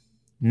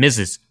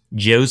 Mrs.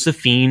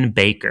 Josephine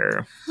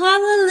Baker.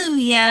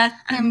 Hallelujah.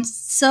 I'm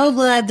so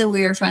glad that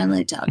we are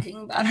finally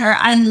talking about her.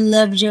 I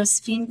love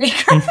Josephine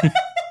Baker.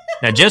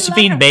 Now,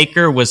 Josephine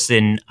Baker was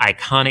an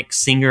iconic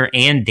singer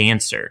and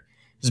dancer.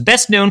 She was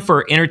best known for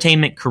her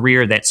entertainment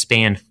career that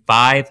spanned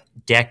 5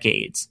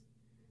 decades.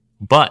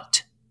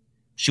 But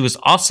she was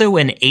also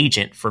an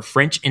agent for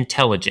French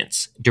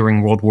intelligence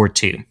during World War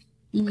II.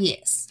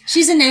 Yes.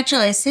 She's a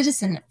naturalized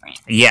citizen of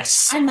France.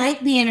 Yes. I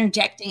might be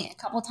interjecting a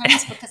couple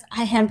times because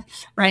I have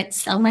read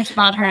so much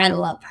about her. I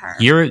love her.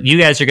 You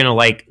guys are going to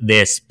like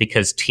this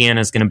because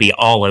Tiana's going to be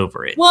all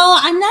over it. Well,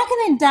 I'm not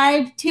going to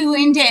dive too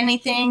into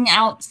anything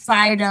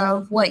outside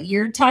of what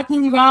you're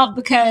talking about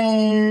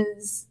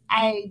because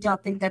I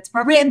don't think that's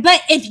appropriate.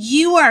 But if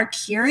you are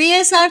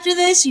curious after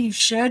this, you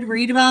should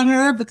read about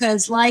her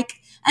because, like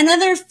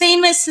another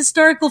famous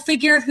historical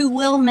figure who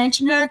will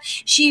mention her,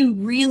 she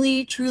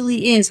really,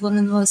 truly is one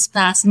of the most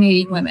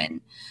fascinating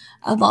women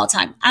of all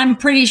time. I'm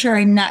pretty sure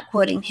I'm not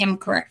quoting him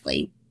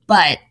correctly,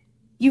 but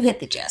you get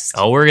the gist.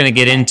 Oh, we're going to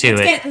get into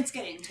it. Let's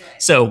get into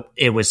it. So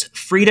it was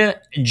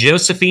Frida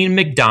Josephine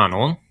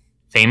McDonald,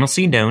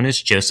 famously known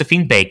as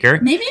Josephine Baker.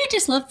 Maybe I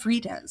just love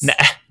Fridas.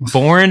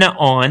 Born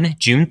on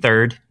June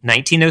 3rd,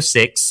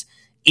 1906,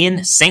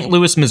 in St.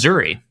 Louis,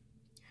 Missouri.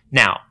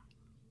 Now,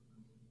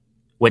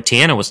 what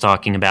Tiana was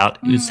talking about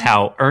is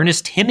how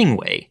Ernest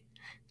Hemingway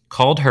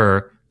called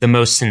her the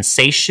most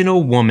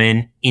sensational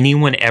woman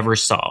anyone ever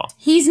saw.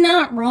 He's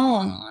not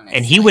wrong, honestly.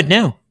 And he would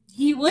know.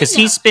 He would, because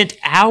he spent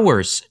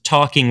hours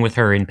talking with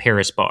her in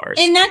Paris bars.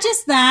 And not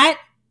just that,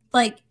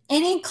 like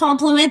any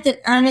compliment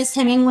that Ernest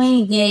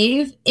Hemingway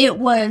gave, it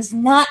was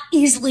not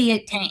easily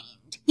attained.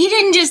 He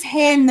didn't just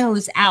hand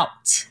those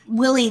out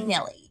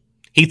willy-nilly.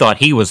 He thought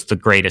he was the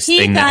greatest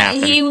thing that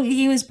happened.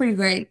 He was pretty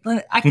great,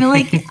 but I feel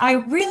like I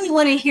really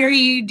want to hear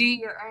you do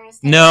your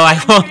Ernest Hemingway No,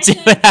 I won't do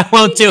it. I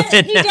won't do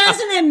it. He does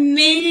an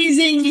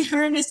amazing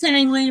Ernest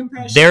Hemingway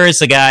impression. There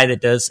is a guy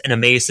that does an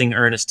amazing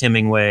Ernest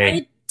Hemingway. Are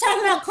you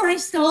talking about Corey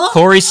Stoll?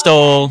 Corey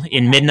Stoll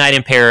in Midnight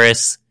in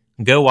Paris.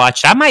 Go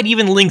watch. I might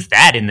even link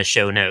that in the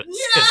show notes.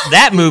 Because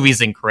that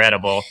movie's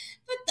incredible.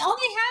 But all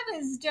they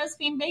have is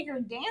Josephine Baker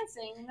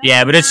dancing.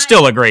 Yeah, but it's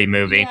still a great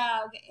movie.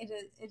 Yeah, okay, it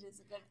is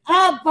a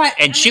good. But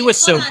and she was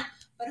so.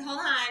 But hold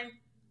on,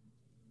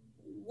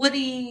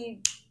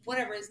 Woody,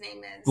 whatever his name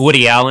is,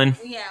 Woody Allen.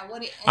 Yeah,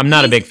 Woody. I'm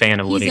not a big fan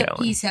of Woody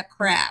Allen. He's a piece of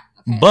crap.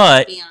 Okay,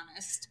 but to be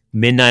honest.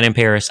 Midnight in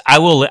Paris, I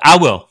will.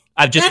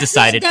 I've just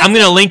decided. I'm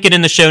going to link it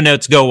in the show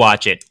notes. Go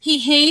watch it. He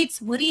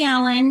hates Woody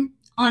Allen,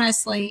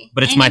 honestly,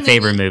 but it's my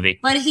favorite movie.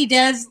 But he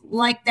does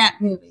like that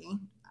movie.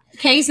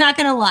 Okay, he's not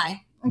going to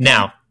lie. Okay?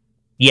 Now,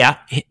 yeah,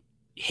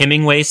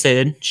 Hemingway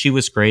said she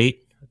was great.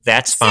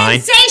 That's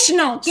fine.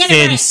 Sensational.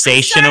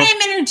 Sensational. I'm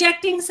sorry I'm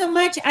interjecting so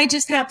much. I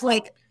just have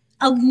like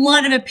a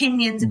lot of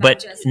opinions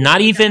about But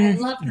not even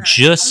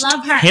just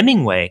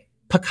Hemingway.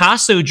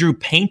 Picasso drew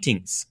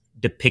paintings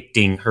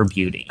depicting her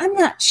beauty. I'm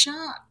not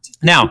shocked.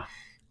 Now,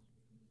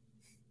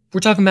 we're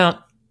talking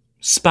about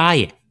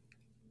spying.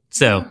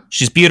 So,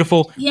 she's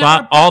beautiful.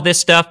 Yeah, all this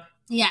stuff.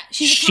 Yeah.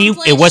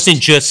 It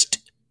wasn't just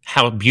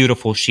how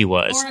beautiful she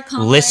was.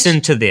 Listen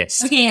to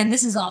this. Okay, and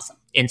this is awesome.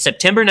 In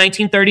September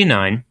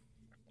 1939,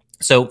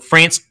 so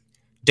France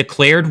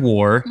declared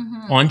war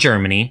on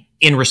Germany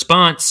in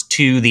response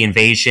to the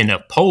invasion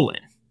of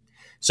Poland.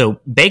 So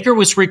Baker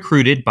was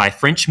recruited by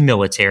French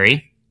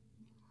military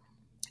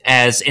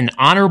as an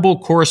honorable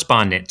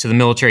correspondent to the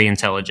military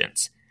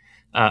intelligence.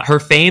 Her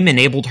fame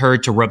enabled her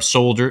to rub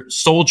shoulders.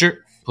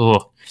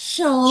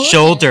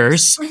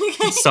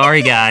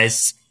 Sorry,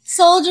 guys.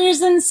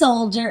 Soldiers and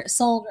soldiers.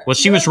 Well,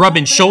 she was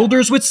rubbing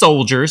shoulders with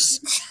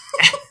soldiers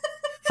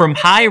from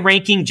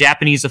high-ranking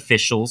Japanese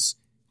officials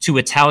to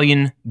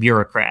Italian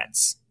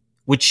bureaucrats,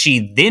 which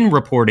she then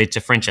reported to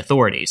French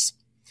authorities.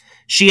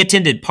 She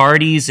attended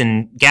parties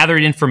and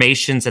gathered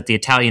information at the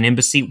Italian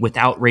embassy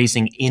without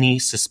raising any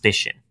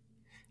suspicion.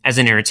 As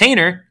an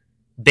entertainer,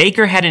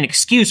 Baker had an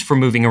excuse for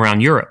moving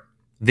around Europe,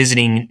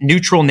 visiting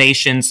neutral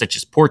nations such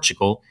as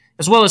Portugal,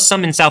 as well as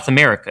some in South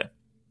America.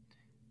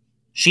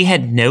 She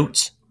had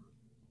notes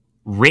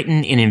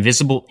written in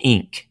invisible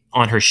ink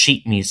on her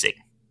sheet music.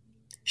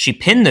 She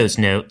pinned those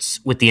notes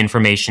with the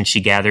information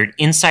she gathered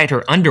inside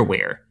her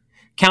underwear,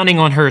 counting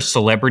on her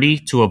celebrity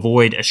to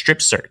avoid a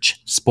strip search.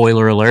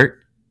 Spoiler alert,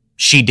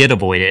 she did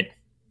avoid it.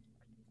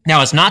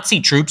 Now, as Nazi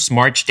troops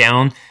marched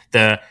down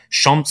the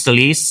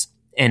Champs-Élysées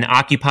and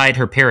occupied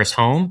her Paris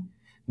home,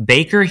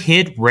 Baker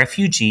hid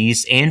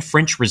refugees and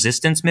French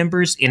resistance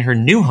members in her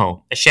new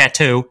home, a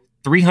chateau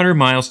 300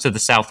 miles to the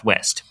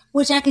southwest.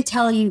 Which I could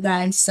tell you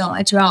guys so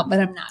much about, but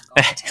I'm not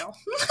going to.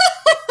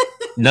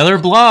 Another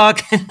blog.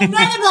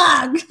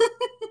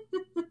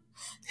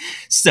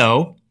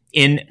 So,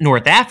 in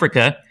North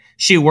Africa,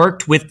 she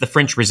worked with the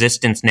French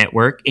Resistance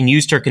Network and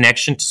used her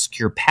connection to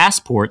secure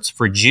passports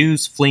for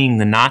Jews fleeing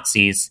the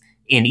Nazis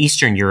in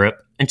Eastern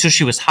Europe until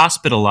she was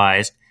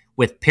hospitalized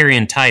with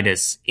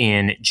periodontitis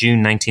in June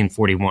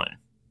 1941.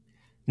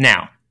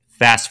 Now,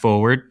 fast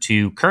forward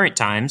to current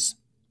times.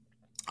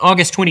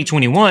 August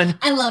 2021.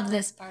 I love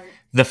this part.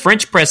 The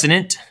French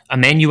president,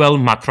 Emmanuel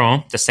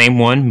Macron, the same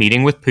one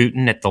meeting with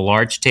Putin at the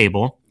large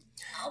table,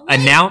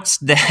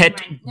 announced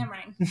that... Never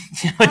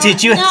mind.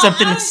 Did you have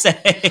something to say?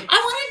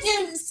 I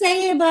wanted to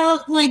say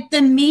about like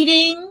the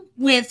meeting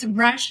with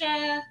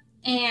Russia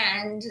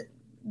and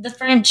the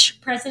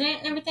French president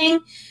and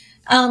everything.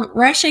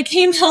 Russia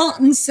came out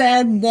and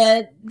said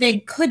that they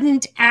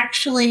couldn't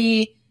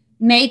actually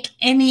make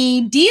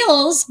any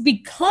deals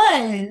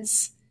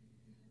because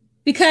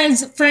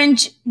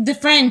the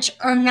French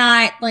are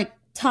not like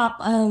top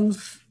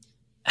of.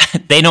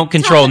 They don't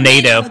control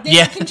NATO. They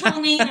don't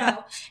control NATO.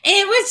 And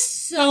it was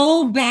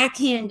so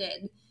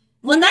backhanded.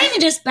 Well, not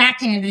even just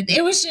backhanded.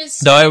 It was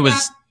just. No, it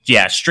was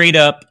straight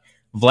up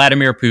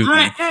Vladimir Putin.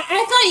 I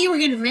thought you were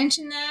going to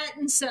mention that,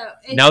 and so.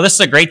 No, this is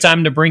a great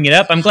time to bring it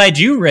up. I'm glad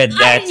you read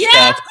that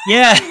stuff.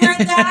 Yeah. I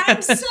read that.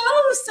 I'm so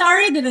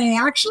sorry that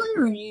I actually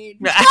read.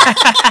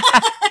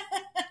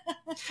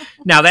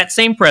 Now, that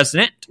same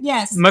president,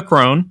 yes,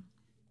 Macron,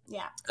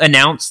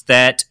 announced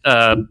that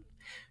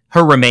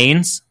her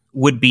remains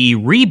would be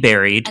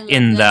reburied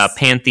in the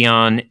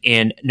Pantheon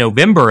in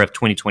November of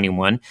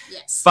 2021,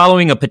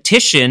 following a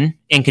petition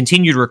and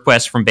continued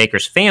requests from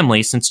Baker's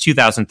family since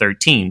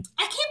 2013.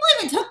 I can't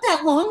believe it took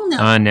that long, though.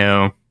 I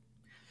know.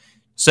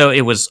 So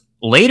it was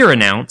later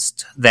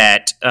announced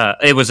that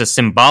it was a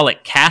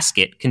symbolic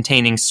casket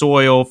containing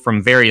soil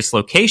from various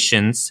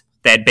locations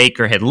that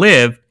Baker had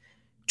lived,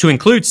 to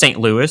include St.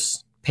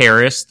 Louis,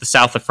 Paris, the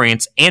south of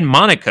France, and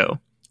Monaco,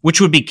 which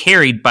would be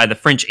carried by the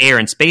French Air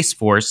and Space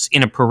Force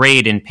in a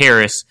parade in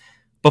Paris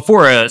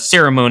before a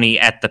ceremony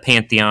at the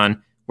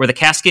Pantheon where the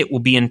casket will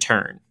be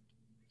interned.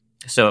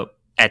 So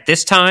at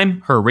this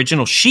time, her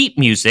original sheet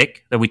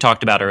music that we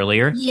talked about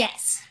earlier,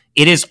 yes,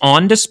 it is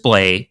on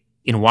display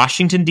in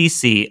Washington,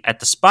 D.C. at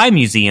the Spy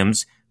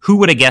Museum's Who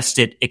Would Have Guessed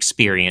It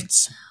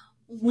experience.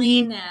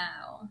 We know.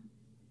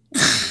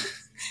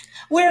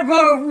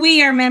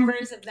 We are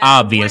members of that.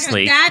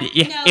 Obviously.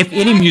 If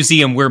any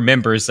museum we're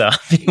members of,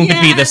 it would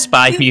be the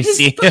Spy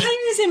Museum. The Spy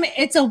Museum.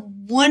 It's a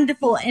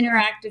wonderful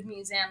interactive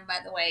museum, by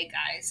the way,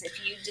 guys.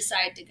 If you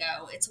decide to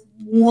go, it's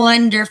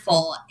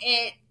wonderful.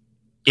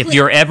 If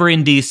you're ever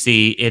in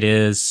DC, it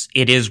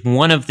is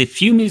one of the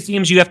few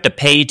museums you have to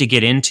pay to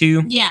get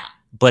into. Yeah.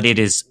 But it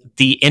is,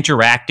 the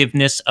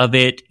interactiveness of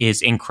it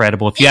is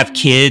incredible. If you have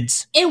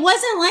kids. It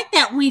wasn't like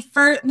that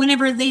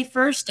whenever they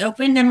first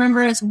opened. I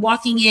remember us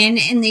walking in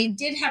and they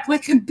did have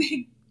like a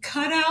big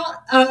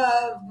cutout of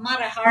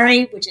Mata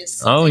Hari, which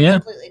is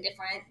completely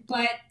different.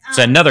 But it's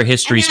another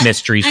history's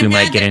mysteries we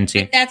might get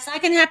into. That's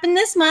not going to happen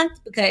this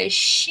month because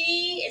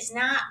she is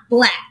not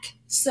black.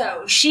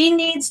 So she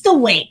needs to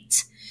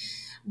wait.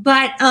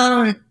 But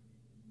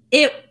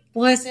it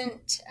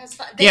wasn't as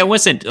fun. It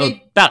wasn't.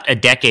 About a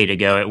decade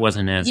ago, it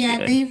wasn't as good. Yeah,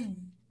 they've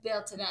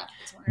built it up.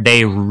 It's wonderful.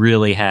 They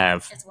really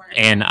have. It's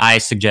wonderful. And I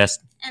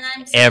suggest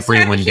I'm so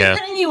everyone sorry go. To keep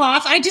cutting you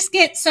off. I just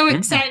get so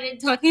excited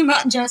talking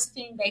about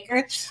Josephine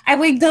Baker. I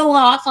would go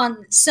off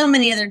on so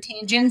many other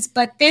tangents,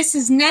 but this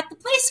is not the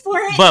place for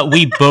it. But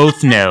we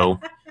both know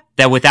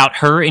that without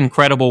her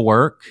incredible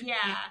work,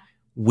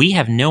 we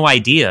have no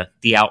idea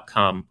the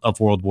outcome of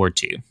World War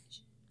II.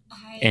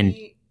 And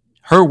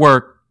her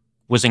work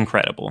was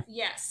incredible.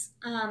 Yes.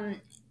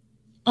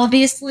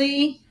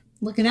 Obviously,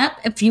 look it up.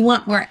 If you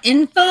want more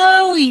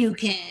info, you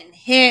can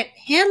hit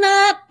him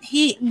up.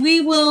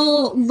 We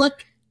will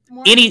look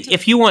more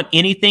if you want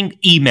anything,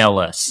 email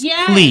us.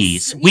 Yes,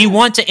 please. Yes. We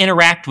want to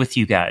interact with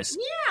you guys.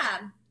 Yeah.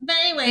 But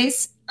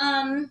anyways,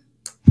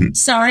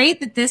 sorry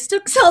that this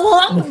took so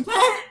long.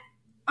 But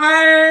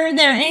are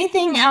there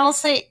anything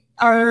else?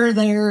 Are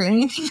there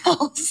anything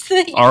else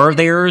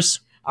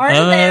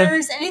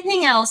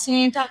you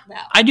need to talk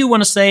about? I do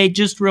want to say,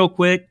 just real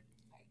quick,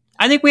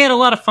 I think we had a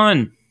lot of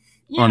fun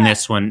on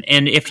this one.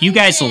 And if you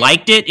guys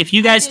liked it, if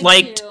you guys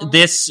liked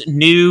this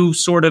new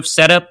sort of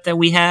setup that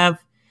we have,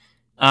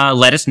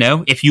 let us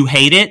know. If you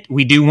hate it,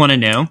 we do want to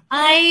know.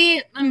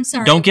 I'm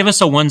sorry. Don't give us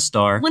a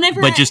 1-star,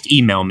 but just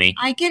email me.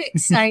 I get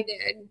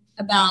excited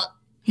about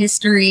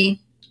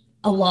history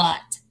a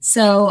lot.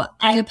 So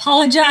I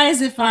apologize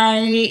if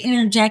I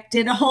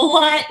interjected a whole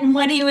lot in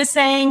what he was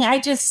saying. I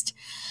just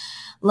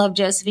love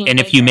Josephine. And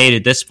if you made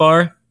it this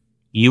far,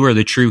 you are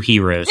the true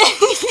heroes.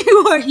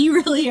 You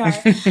really are.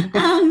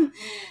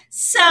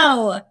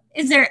 So,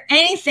 is there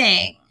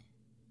anything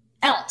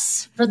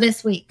else for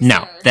this week?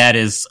 No, that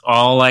is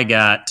all I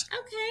got.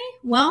 Okay.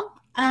 Well,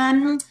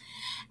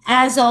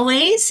 as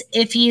always,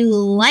 if you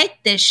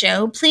like this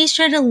show, please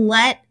try to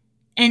let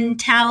and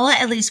tell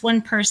at least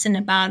one person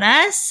about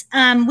us.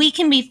 We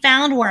can be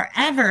found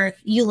wherever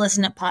you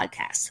listen to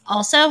podcasts.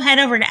 Also, head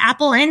over to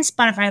Apple and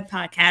Spotify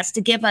podcasts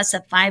to give us a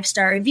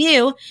 5-star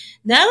review.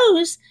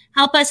 Those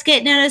help us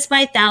get noticed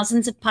by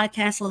thousands of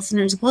podcast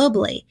listeners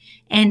globally.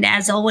 And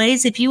as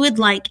always, if you would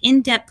like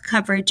in-depth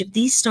coverage of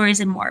these stories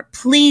and more,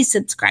 please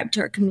subscribe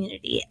to our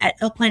community at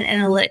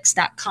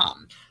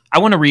oaklandanalytics.com. I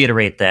want to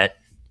reiterate that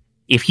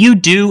if you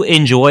do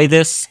enjoy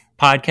this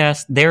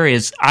podcast,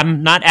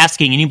 I'm not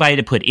asking anybody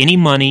to put any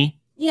money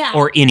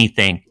or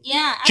anything.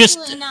 Yeah,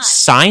 just not.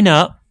 Sign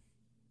up,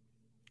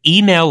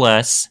 email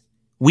us.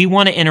 We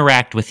want to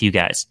interact with you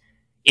guys.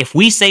 If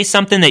we say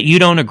something that you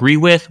don't agree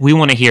with, we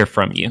want to hear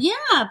from you.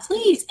 Yeah,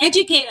 please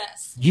educate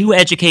us. You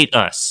educate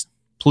us,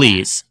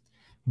 please.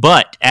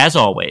 But as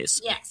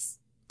always,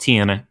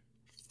 Tiana,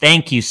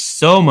 thank you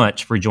so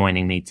much for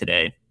joining me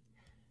today.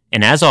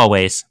 And as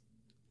always,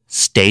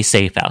 stay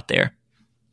safe out there.